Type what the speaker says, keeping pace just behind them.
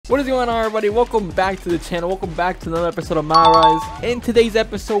What is going on, everybody? Welcome back to the channel. Welcome back to another episode of MyRISE. In today's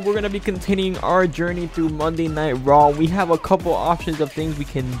episode, we're going to be continuing our journey through Monday Night Raw. We have a couple options of things we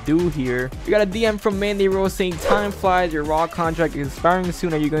can do here. We got a DM from Mandy Rose saying, time flies, your Raw contract is expiring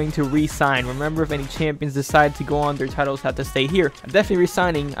soon. Are you going to re-sign? Remember, if any champions decide to go on, their titles have to stay here. I'm definitely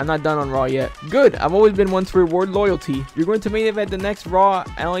re-signing. I'm not done on Raw yet. Good. I've always been one to reward loyalty. You're going to main event the next Raw.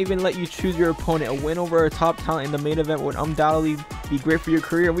 I'll even let you choose your opponent. A win over a top talent in the main event would undoubtedly be great for your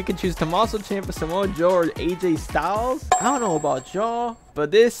career. We can choose Tommaso Ciampa, Samoa Joe, or AJ Styles. I don't know about y'all,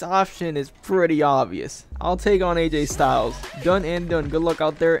 but this option is pretty obvious. I'll take on AJ Styles. Done and done. Good luck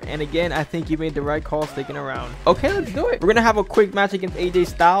out there. And again, I think you made the right call sticking around. Okay, let's do it. We're gonna have a quick match against AJ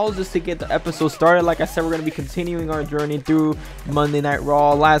Styles just to get the episode started. Like I said, we're gonna be continuing our journey through Monday Night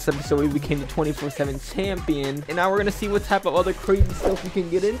Raw. Last episode, we became the 24/7 champion, and now we're gonna see what type of other crazy stuff we can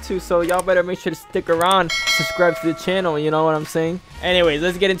get into. So y'all better make sure to stick around, subscribe to the channel. You know what I'm saying? Anyways,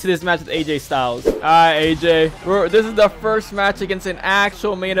 let's get into this match with AJ Styles. All right, AJ. This is the first match against an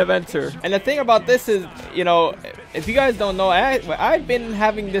actual main eventer. And the thing about this is, you know, if you guys don't know, I've been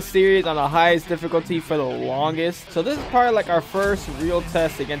having this series on the highest difficulty for the longest. So this is probably like our first real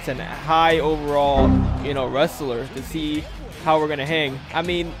test against a high overall, you know, wrestler to see how we're gonna hang. I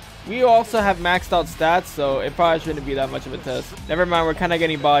mean, we also have maxed out stats, so it probably shouldn't be that much of a test. Never mind, we're kind of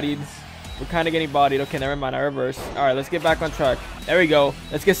getting bodied. Okay, never mind, I reverse. All right, let's get back on track. There we go.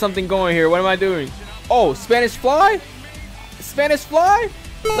 Let's get something going here. What am I doing? Oh, Spanish fly? Spanish fly?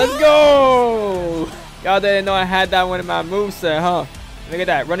 Let's go. Y'all didn't know I had that one in my moveset, huh? Look at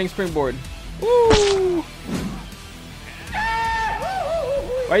that, running springboard. Woo!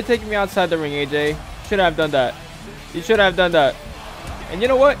 Why are you taking me outside the ring, AJ? Should have done that. You should have done that. And you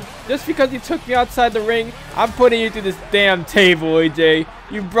know what? Just because you took me outside the ring, I'm putting you through this damn table, AJ.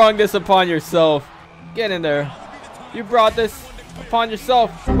 You brought this upon yourself. Get in there. You brought this upon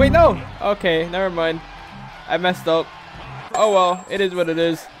yourself. Wait, no. Okay, never mind. I messed up. Oh well, it is what it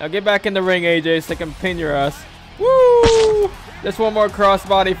is. Now get back in the ring, AJ, so I can pin your ass. Woo! Just one more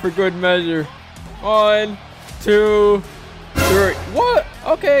crossbody for good measure. 1, 2, 3. What?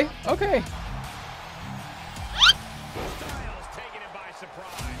 Okay, okay.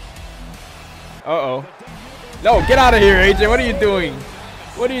 Uh-oh. No, get out of here, AJ. What are you doing?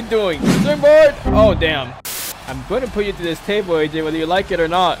 What are you doing? Springboard? Oh, damn. I'm going to put you to this table, AJ, whether you like it or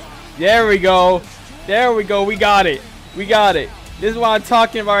not. There we go. There we go. We got it. We got it. This is what I'm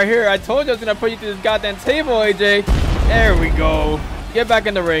talking about here. I told you I was going to put you to this goddamn table, AJ. There we go. Get back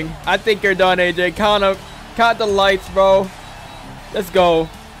in the ring. I think you're done, AJ. Count the lights, bro. Let's go.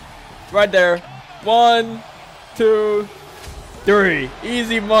 Right there. 1, 2, 3.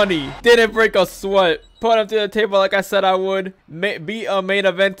 Easy money. Didn't break a sweat. Put him to the table like I said I would. Be a main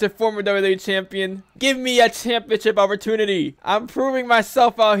eventer, former WWE champion. Give me a championship opportunity. I'm proving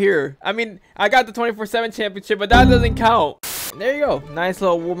myself out here. I mean, I got the 24/7 championship, but that doesn't count. And there you go. Nice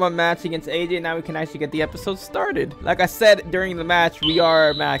little warm-up match against AJ. Now we can actually get the episode started. Like I said during the match, we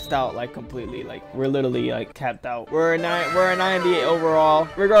are maxed out, like completely. Like we're literally like tapped out. We're a 98 overall.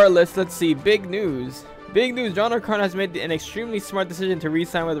 Regardless, let's see. Big news. Big news, John O'Connor has made an extremely smart decision to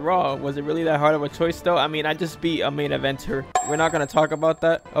re-sign with Raw. Was it really that hard of a choice though? I mean, I just beat a main eventer. We're not going to talk about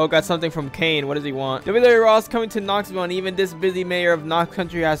that. Oh, got something from Kane. What does he want? WWE Raw is coming to Knoxville, and even this busy mayor of Knox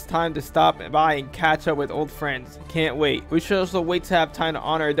Country has time to stop by and catch up with old friends. Can't wait. We should also wait to have time to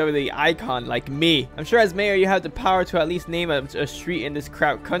honor a WWE icon like me. I'm sure as mayor, you have the power to at least name a street in this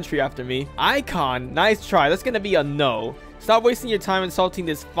crap country after me. Icon? Nice try. That's going to be a no. Stop wasting your time insulting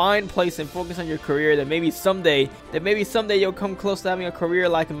this fine place and focus on your career. That maybe someday you'll come close to having a career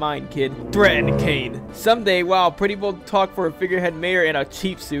like mine, kid. Threaten Kane. Someday, wow, pretty bold talk for a figurehead mayor in a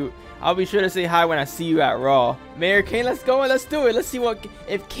cheap suit. I'll be sure to say hi when I see you at Raw. Mayor Kane, let's go and let's do it. Let's see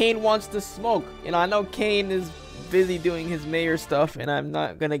if Kane wants to smoke. You know, I know Kane is busy doing his mayor stuff, and I'm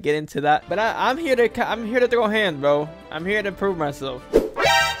not gonna get into that. But I'm here to throw hands, bro. I'm here to prove myself.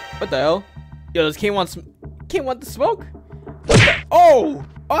 What the hell? Yo, does Kane want the smoke? Oh,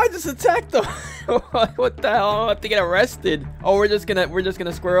 I just attacked them. What the hell? I have to get arrested. Oh, we're just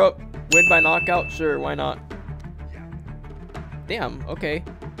gonna square up, win by knockout. Sure, why not? Damn. Okay,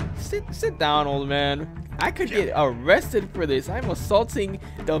 sit down, old man. I could get arrested for this. I'm assaulting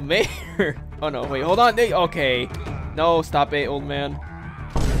the mayor. Oh no, wait, hold on. Okay, no, stop it, old man.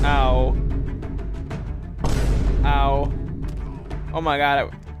 Ow. Ow. Oh my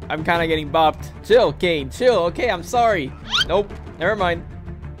god. I'm kind of getting bopped. Chill, Kane. Chill. Okay, I'm sorry. Nope. Never mind.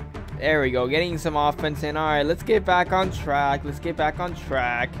 There we go. Getting some offense in. All right, let's get back on track. Let's get back on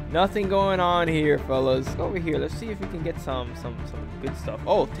track. Nothing going on here, fellas. Let's go over here. Let's see if we can get some good stuff.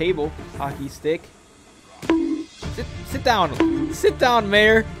 Oh, table. Hockey stick. Sit down. Sit down,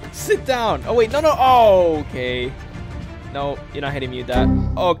 Mayor. Sit down. Oh, wait. No, no. Oh, okay. No, you're not hitting me with that.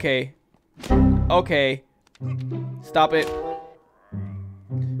 Okay. Okay. Stop it.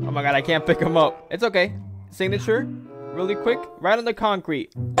 Oh my god, I can't pick him up. It's okay. Signature. Really quick. Right on the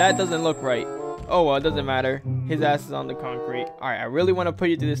concrete. That doesn't look right. Oh, well, it doesn't matter. His ass is on the concrete. Alright, I really want to put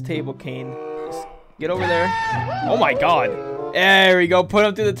you to this table, Kane. Just get over there. Oh my god. There we go. Put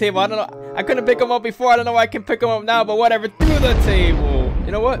him through the table. I don't know. I couldn't pick him up before. I don't know why I can pick him up now, but whatever. Through the table.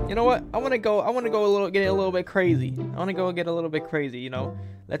 You know what? You know what? I want to go get a little bit crazy. I want to go get a little bit crazy, you know?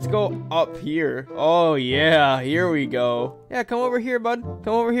 Let's go up here. Oh, yeah. Here we go. Yeah, come over here, bud.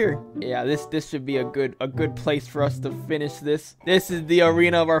 Come over here. Yeah, this should be a good place for us to finish this. This is the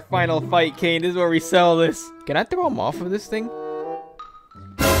arena of our final fight, Kane. This is where we sell this. Can I throw him off of this thing?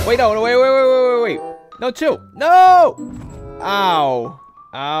 Wait, no. Wait. No, chill. No! Ow.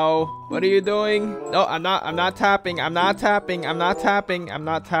 Ow. What are you doing? No, I'm not tapping. I'm not tapping.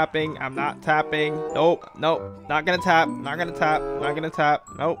 Nope. Not gonna tap.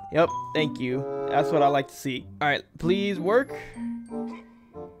 Nope. Yep. Thank you. That's what I like to see. Alright, please work.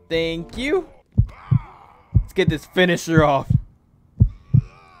 Thank you. Let's get this finisher off.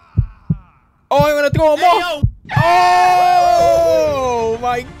 Oh, I'm gonna throw him off. Oh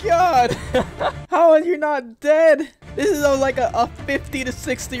my god. How are you not dead? This is like a 50 to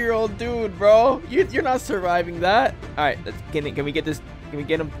 60-year-old dude, bro. You're not surviving that. All right, can we get this? Can we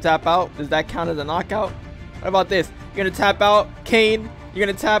get him to tap out? Does that count as a knockout? What about this? You're gonna tap out, Kane. You're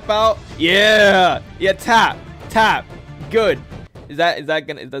gonna tap out. Yeah. Tap. Good. Does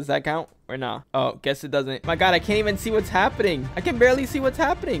that count or not? Oh, guess it doesn't. My god, I can't even see what's happening. I can barely see what's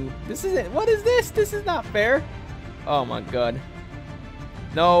happening. This isn't. What is this? This is not fair. Oh my god.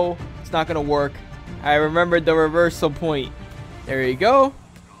 No, it's not gonna work. I remembered the reversal point. There you go.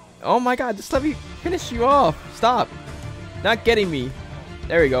 Oh my god, just let me finish you off. Stop. Not getting me.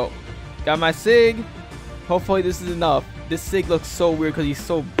 There we go. Got my sig. Hopefully this is enough. This sig looks so weird because he's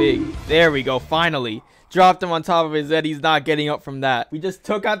so big. There we go, finally. Dropped him on top of his head. He's not getting up from that. We just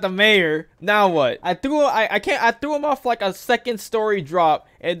took out the mayor. Now what? I threw him off like a second story drop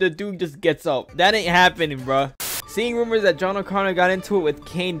and the dude just gets up. That ain't happening, bruh. Seeing rumors that John O'Connor got into it with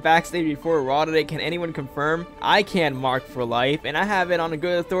Kane backstage before Raw today, can anyone confirm? I can mark for life, and I have it on a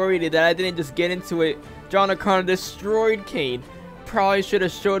good authority that I didn't just get into it. John O'Connor destroyed Kane. Probably should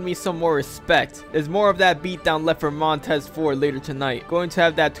have showed me some more respect. There's more of that beatdown left for Montez Ford later tonight. Going to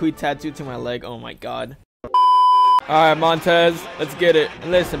have that tweet tattooed to my leg. Oh my god. Alright, Montez, let's get it.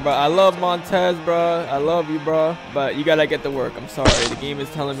 And listen, bro, I love Montez, bro. I love you, bro. But you gotta get to work. I'm sorry. The game is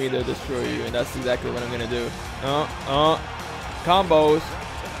telling me to destroy you, and that's exactly what I'm gonna do. Combos.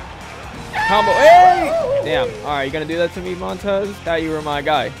 Combo. Hey! Damn. Alright, you gonna do that to me, Montez? Thought you were my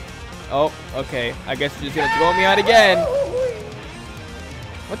guy. Oh, okay. I guess you're just gonna throw me out again.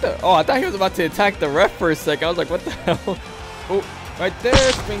 What the? Oh, I thought he was about to attack the ref for a second. I was like, what the hell? Oh, right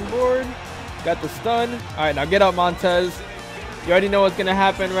there. Springboard. Got the stun. Alright, now get up, Montez. You already know what's gonna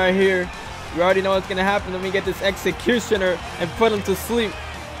happen right here. You already know what's gonna happen. Let me get this executioner and put him to sleep.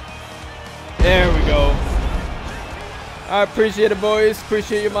 There we go. I appreciate it, boys.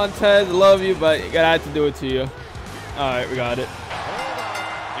 Appreciate you, Montez. Love you, but I had to do it to you. Alright, we got it.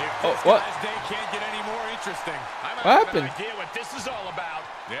 Oh, what? What happened? What this is all about.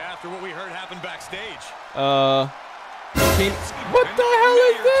 Yeah, after what we heard happened backstage. Kane, what the hell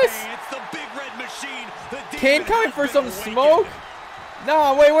is this? Kane coming for some smoke?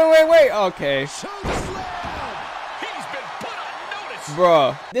 No, wait. Okay.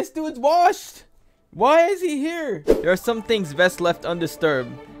 Bruh, this dude's washed. Why is he here? There are some things best left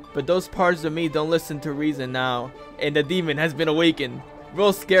undisturbed, but those parts of me don't listen to reason now, and the demon has been awakened.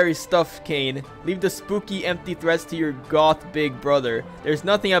 Real scary stuff, Kane. Leave the spooky, empty threats to your goth big brother. There's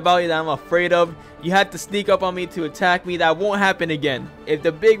nothing about you that I'm afraid of. You had to sneak up on me to attack me. That won't happen again. If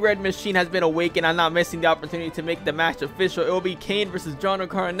the big red machine has been awakened, I'm not missing the opportunity to make the match official. It will be Kane versus John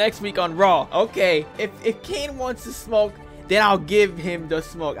O'Connor next week on Raw. Okay, if Kane wants to smoke, then I'll give him the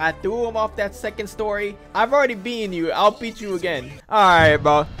smoke. I threw him off that second story. I've already beaten you. I'll beat you again. Alright,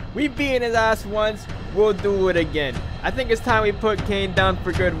 bro. We beaten his ass once. We'll do it again. I think it's time we put Kane down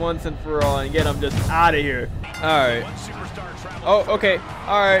for good once and for all and get him just out of here. Alright. Oh, okay.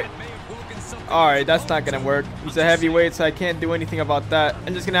 Alright. Alright, that's not gonna work. He's a heavyweight, so I can't do anything about that.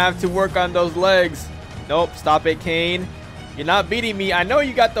 I'm just gonna have to work on those legs. Nope. Stop it, Kane. You're not beating me. I know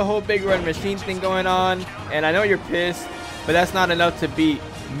you got the whole big red machine thing going on, and I know you're pissed, but that's not enough to beat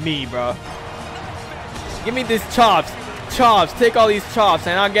me, bro. Give me these chops. Chops. Take all these chops,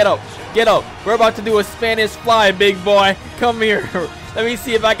 and I'll get up. Get up. We're about to do a Spanish fly, big boy. Come here. Let me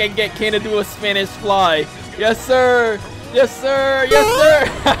see if I can get Kane to do a Spanish fly. Yes, sir. Yes, sir. Yes, sir.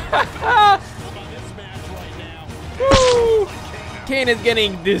 Kane is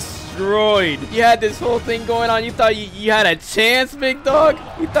getting destroyed. You had this whole thing going on. You thought you had a chance, big dog?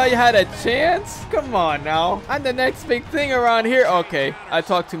 You thought you had a chance? Come on now. I'm the next big thing around here. Okay, I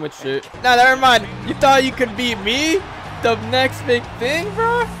talk too much shit. Nah, never mind. You thought you could beat me? The next big thing,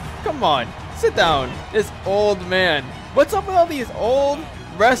 bro? Come on. Sit down. This old man. What's up with all these old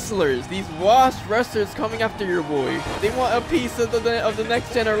wrestlers, these washed wrestlers coming after your boy? They want a piece of the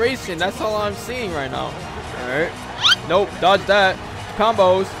next generation. That's all I'm seeing right now. All right. Nope. Dodge that.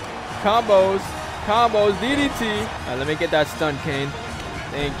 Combos. Combos. Combos. DDT. All right, let me get that stun, Kane.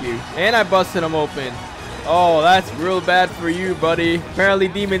 Thank you. And I busted him open. Oh, that's real bad for you, buddy. Apparently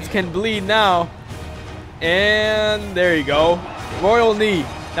demons can bleed now. And there you go. Royal knee.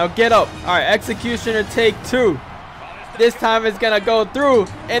 Now get up. All right, executioner take 2. This time it's gonna go through,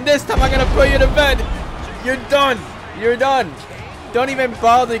 and this time I'm gonna put you to bed. You're done. You're done. Don't even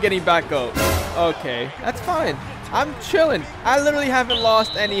bother getting back up. Okay, that's fine. I'm chilling. I literally haven't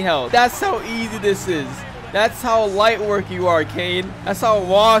lost any health. That's how easy this is. That's how light work you are, Kane. That's how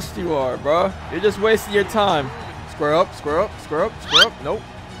washed you are, bro. You're just wasting your time. Square up, square up, square up, square up. Nope.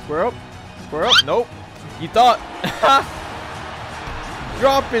 Square up, square up. Nope. You thought.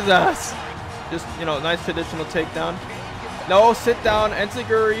 Drop his ass. Just, you know, nice traditional takedown. No, sit down,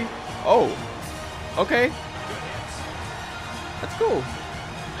 Enziguri. Oh, okay. That's cool.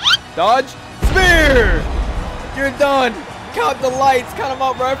 Dodge. Spear! You're done. Count the lights. Count them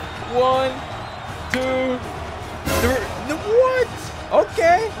up, ref. 1, 2, 3. What?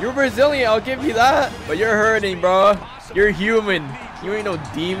 Okay. You're Brazilian. I'll give you that. But you're hurting, bro. You're human. You ain't no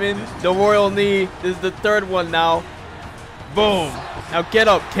demon. The royal knee. This is the 3rd one now. Boom. Now get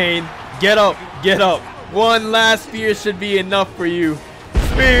up, Kane. Get up. Get up. One last spear should be enough for you.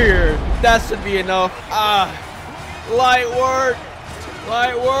 Spear. That should be enough. Ah. Light work.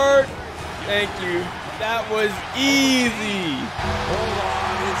 Light work. Thank you. That was easy. Hold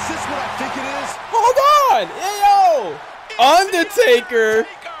on. Is this what I think it is? Hold on. Hey, yo. Undertaker.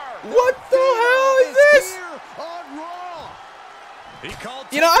 What the hell is this?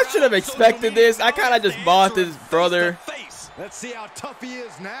 You know, I should have expected this. I kind of just bought this, brother. Let's see how tough he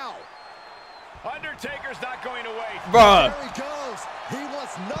is now. Undertaker's not going away. Bruh. He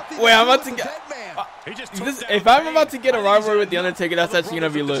wait, I'm about to get. If I'm about to get a rivalry with the Undertaker, that's actually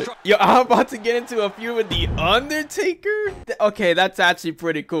gonna be lit. Yo, I'm about to get into a feud with the Undertaker. Okay, that's actually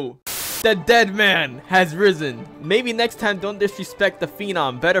pretty cool. The dead man has risen. Maybe next time don't disrespect the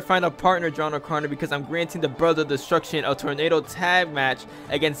Phenom. Better find a partner, John O'Connor, because I'm granting the Brother of Destruction a tornado tag match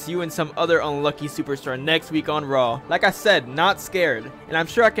against you and some other unlucky superstar next week on Raw. Like I said, not scared. And I'm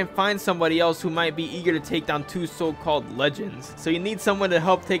sure I can find somebody else who might be eager to take down 2 so-called legends. So you need someone to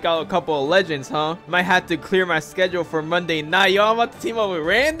help take out a couple of legends, huh? Might have to clear my schedule for Monday night. Yo, I'm about to team up with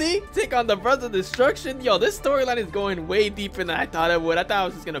Randy. Take on the Brother of Destruction. Yo, this storyline is going way deeper than I thought it would. I thought I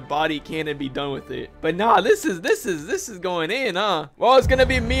was just gonna body Kane and be done with it, but nah, this is going in, huh? Well, it's gonna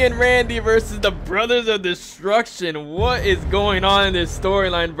be me and Randy versus the Brothers of Destruction. What is going on in this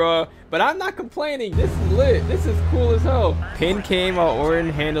storyline, bro? But I'm not complaining. This is lit. This is cool as hell. Pin came while Orton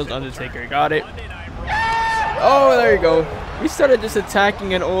handles Undertaker. Got it. Oh, there you go. We started just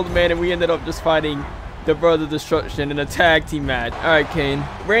attacking an old man, and we ended up just fighting the Brother of Destruction in a tag team match. All right, Kane.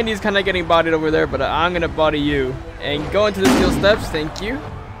 Randy's kind of getting bodied over there, but I'm gonna body you and go into the steel steps. Thank you.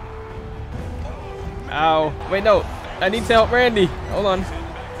 Ow. Wait, no. I need to help Randy. Hold on.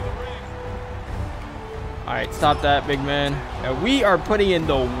 Alright, stop that, big man. Now, we are putting in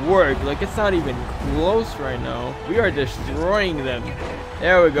the work. Like, it's not even close right now. We are destroying them.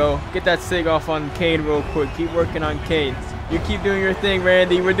 There we go. Get that sig off on Kane real quick. Keep working on Kane. You keep doing your thing,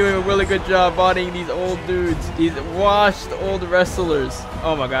 Randy. We're doing a really good job bodying these old dudes. These washed old wrestlers.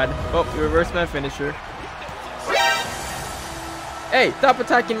 Oh, my God. Oh, you reversed my finisher. Hey, stop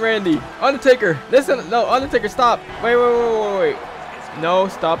attacking Randy. Undertaker, listen. No, Undertaker, stop. Wait. No,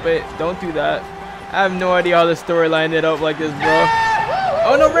 stop it. Don't do that. I have no idea how the storyline ended up like this, bro.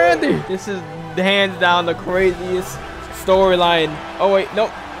 Oh, no, Randy. This is hands down the craziest storyline. Oh, wait,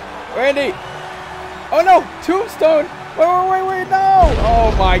 no. Randy. Oh, no. Tombstone. Wait, no.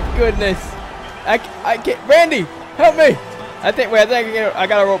 Oh, my goodness. I can't. Randy, help me. I think I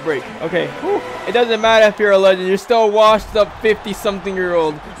got a rope break. Okay. Whew. It doesn't matter if you're a legend. You're still a washed up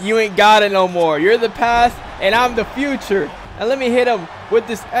 50-something-year-old. You ain't got it no more. You're the past, and I'm the future. And let me hit him with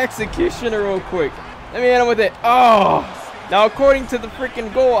this executioner real quick. Let me hit him with it. Oh. Now, according to the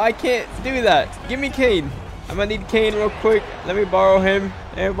freaking goal, I can't do that. Give me Kane. I'm going to need Kane real quick. Let me borrow him.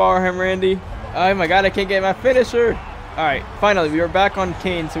 Let me borrow him, Randy. Oh, my God. I can't get my finisher. All right. Finally, we are back on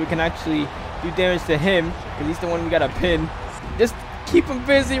Kane, so we can actually do damage to him, because he's the one we got to pin. Just keep him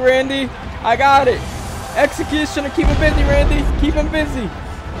busy, Randy. I got it. Executioner, keep him busy, Randy. Keep him busy.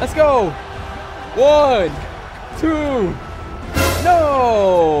 Let's go. 1, 2.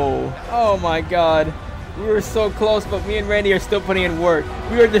 No. Oh my God. We were so close, but me and Randy are still putting in work.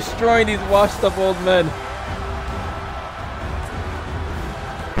 We are destroying these washed up old men.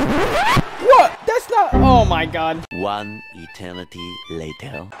 What? That's not. Oh my God. One eternity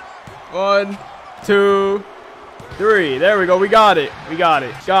later. 1, 2, 3. There we go. We got it. We got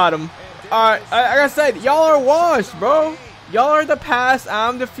it. Got him. All right. Like I said, y'all are washed, bro. Y'all are the past.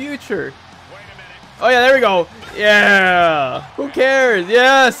 I'm the future. Oh yeah, there we go. Yeah. Who cares?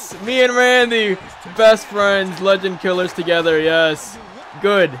 Yes. Me and Randy, best friends, legend killers together. Yes.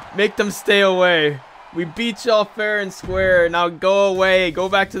 Good. Make them stay away. We beat y'all fair and square. Now go away. Go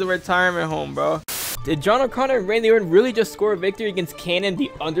back to the retirement home, bro. Did John O'Connor and Randy Orton really just score a victory against Kane and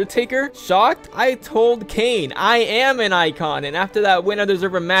The Undertaker? Shocked? I told Kane, I am an icon, and after that win I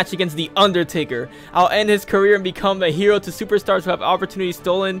deserve a match against The Undertaker. I'll end his career and become a hero to superstars who have opportunities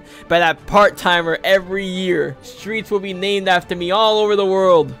stolen by that part-timer every year. Streets will be named after me all over the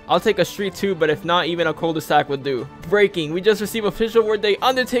world. I'll take a street too, but if not, even a cul-de-sac would do. Breaking, we just received official word The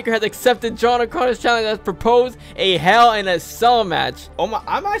Undertaker has accepted John O'Connor's challenge as proposed a Hell in a Cell match. Oh my,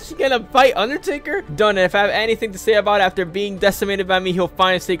 I'm actually gonna fight Undertaker? Done. And if I have anything to say about it after being decimated by me, he'll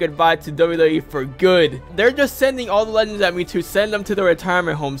finally say goodbye to WWE for good. They're just sending all the legends at me to send them to the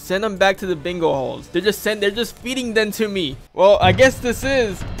retirement home, send them back to the bingo halls. They're just feeding them to me. Well, I guess this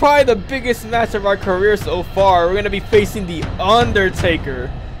is probably the biggest match of our career so far. We're gonna be facing The Undertaker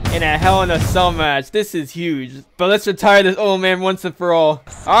in a Hell in a Cell match. This is huge. But let's retire this old man once and for all.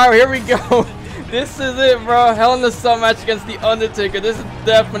 Alright, here we go. This is it, bro. Hell in a Cell match against The Undertaker. This is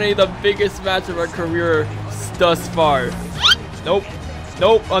definitely the biggest match of our career thus far. Nope.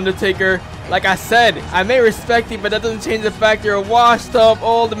 Nope, Undertaker. Like I said, I may respect you, but that doesn't change the fact you're a washed up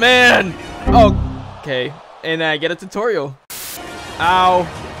old man. Oh, okay. And I get a tutorial. Ow.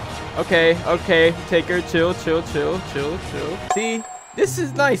 Okay, okay. Taker, chill, chill, chill, chill, chill. See? This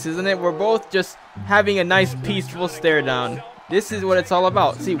is nice, isn't it? We're both just having a nice, peaceful stare down. This is what it's all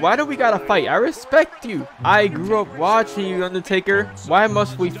about. See, why do we gotta fight? I respect you. I grew up watching you, Undertaker. Why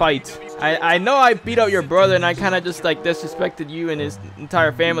must we fight? I know I beat out your brother and I kind of just like disrespected you and his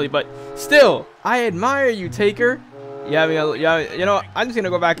entire family, but still, I admire you, Taker. You know, I'm just gonna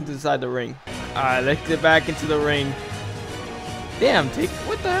go back inside the ring. Alright, let's get back into the ring. Damn, Taker.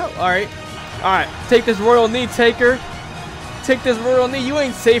 What the hell? Alright. Alright, take this royal knee, Taker. Take this royal knee. You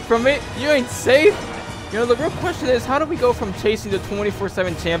ain't safe from it. You ain't safe. You know, the real question is, how do we go from chasing the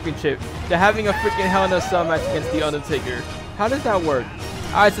 24/7 championship to having a freaking Hell in a Cell match against The Undertaker? How does that work?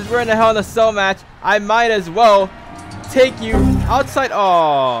 Alright, since we're in a Hell in a Cell match, I might as well take you outside.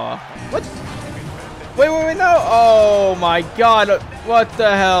 Oh, what? Wait, no. Oh my God. What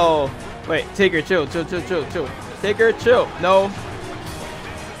the hell? Wait, Taker, chill. Taker, chill. No.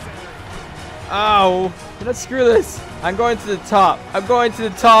 Ow. Let's screw this. I'm going to the top. I'm going to the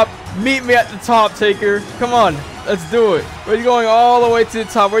top. Meet me at the top, Taker. Come on. Let's do it. We're going all the way to the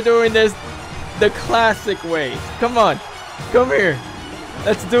top. We're doing this the classic way. Come on. Come here.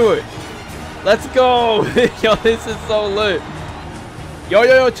 Let's do it. Let's go. Yo, this is so lit.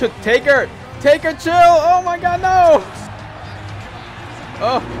 Yo, Taker. Taker, chill. Oh my God, no.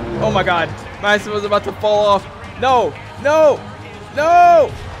 Oh my God. My ass was about to fall off. No.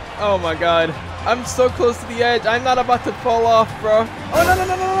 Oh my God. I'm so close to the edge. I'm not about to fall off, bro. Oh,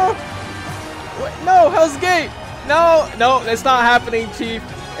 no. Wait, no, Hell's Gate. No, it's not happening, Chief.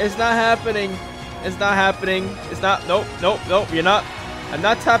 It's not happening. It's not happening. It's not. Nope. You're not. I'm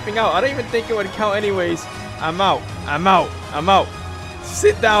not tapping out. I don't even think it would count anyways. I'm out.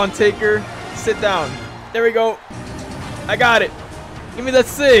 Sit down, Taker. Sit down. There we go. I got it. Give me the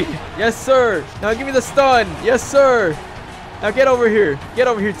sig. Yes, sir. Now give me the stun. Yes, sir. Now get over here. Get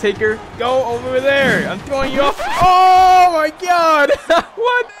over here, Taker. Go over there. I'm throwing you off. Oh my God.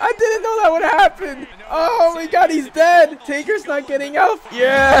 What? I didn't know that would happen. Oh my God, he's dead. Taker's not getting up.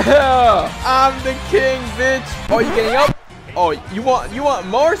 Yeah. I'm the king, bitch. Oh, you getting up? Oh, you want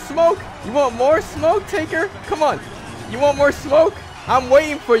more smoke? You want more smoke, Taker? Come on. You want more smoke? I'm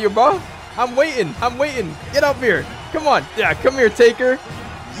waiting for you, bro. I'm waiting. Get up here. Come on. Yeah, come here, Taker.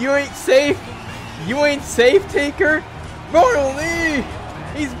 You ain't safe. Taker. Royal knee!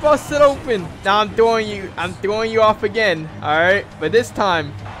 He's busted open. Now I'm throwing you off again. Alright, but this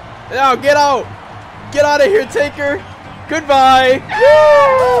time. Now get out! Get out of here, Taker! Goodbye!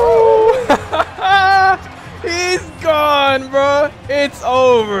 Woo! He's gone, bro! It's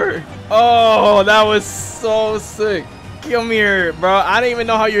over! Oh, that was so sick. Come here, bro. I don't even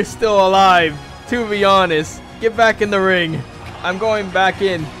know how you're still alive, to be honest. Get back in the ring. I'm going back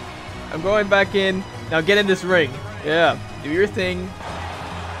in. Now get in this ring. Yeah, do your thing.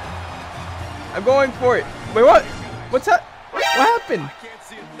 I'm going for it. Wait, what? What's that? What happened?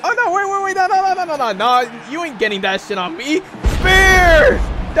 Oh no, wait, no, you ain't getting that shit on me. Spear!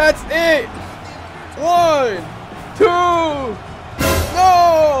 That's it. 1, 2.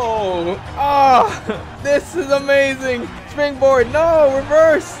 No! Ah, this is amazing. Springboard, no,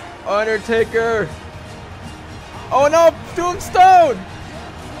 reverse. Undertaker. Oh no, tombstone.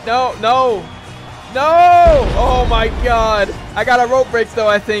 No. Oh my god. I got a rope breaks though,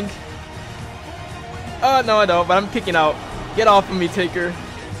 I think. No, I don't, but I'm kicking out. Get off of me, Taker.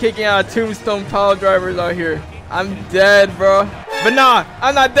 Kicking out tombstone pile drivers out here. I'm dead, bro. But nah,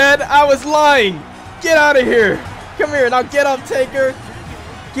 I'm not dead. I was lying. Get out of here. Come here. Now get up, Taker.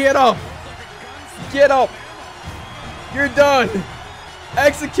 Get up. Get up. You're done.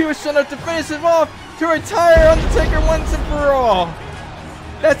 Executioner to finish him off. To retire Undertaker once and for all.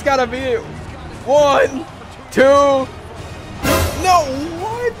 That's gotta be it. 1, 2. No,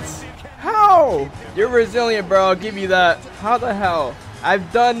 what? How? You're resilient, bro. I'll give you that. How the hell?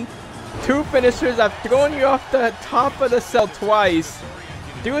 I've done 2 finishers. I've thrown you off the top of the cell twice.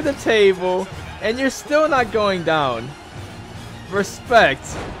 Do the table. And you're still not going down. Respect.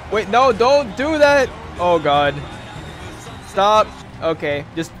 Wait, no, don't do that. Oh, God. Stop. Okay,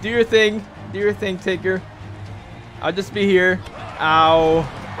 just do your thing. Do your thing, Taker. I'll just be here. Ow.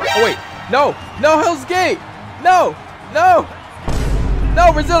 Oh, wait. No. No, Hell's Gate. No. No.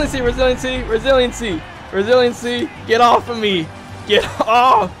 No, resiliency. Get off of me. Get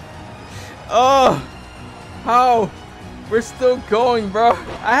off. Oh. How? We're still going, bro.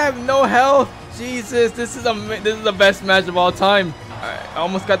 I have no health. Jesus, this is the best match of all time. Alright, I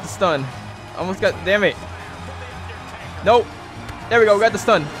almost got the stun. Damn it. Nope. There we go, got the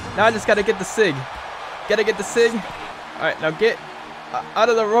stun. Now I just gotta get the sig. Alright, now get out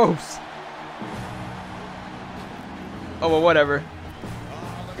of the ropes. Oh, well, whatever.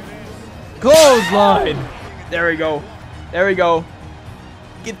 Clothesline. There we go.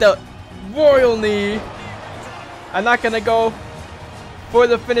 Get the royal knee. I'm not gonna go for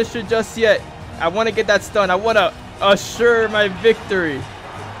the finisher just yet. I want to get that stun. I want to assure my victory.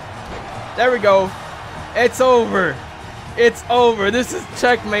 There we go. It's over. This is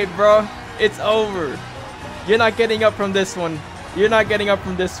checkmate, bro. It's over. You're not getting up from this one.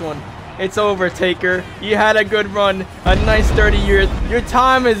 It's over, Taker. You had a good run. A nice 30 years. Your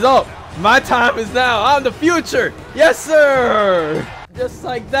time is up. My time is now. I'm the future. Yes, sir. Just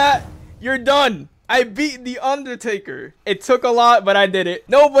like that, you're done. I beat The Undertaker. It took a lot, but I did it.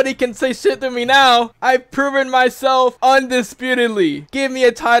 Nobody can say shit to me now. I've proven myself undisputedly. Give me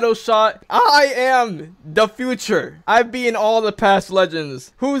a title shot. I am the future. I've beaten all the past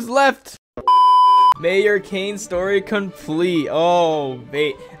legends. Who's left? Mayor Kane story complete. Oh,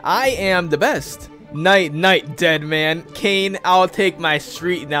 wait. I am the best. Night, dead man. Kane, I'll take my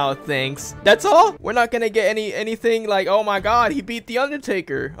street now, thanks. That's all? We're not gonna get anything like, oh my god, he beat The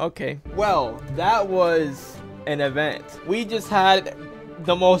Undertaker. Okay. Well, that was an event. We just had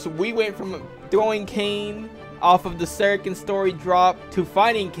we went from throwing Kane off of the second story drop to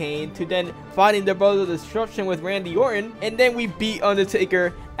fighting Kane to then fighting the Brothers of Destruction with Randy Orton, and then we beat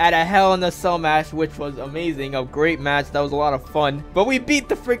Undertaker at a Hell in a Cell match, which was amazing. A great match. That was a lot of fun. But we beat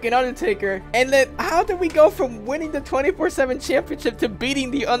the freaking Undertaker. And then how did we go from winning the 24/7 championship to beating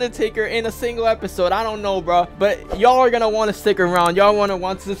the Undertaker in a single episode? I don't know, bro. But y'all are gonna want to stick around. Y'all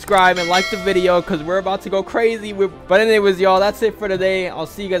want to subscribe and like the video because we're about to go crazy. But anyways, y'all, that's it for today. I'll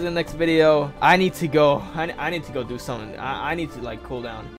see you guys in the next video. I need to go. I need to go do something. I need to like cool down.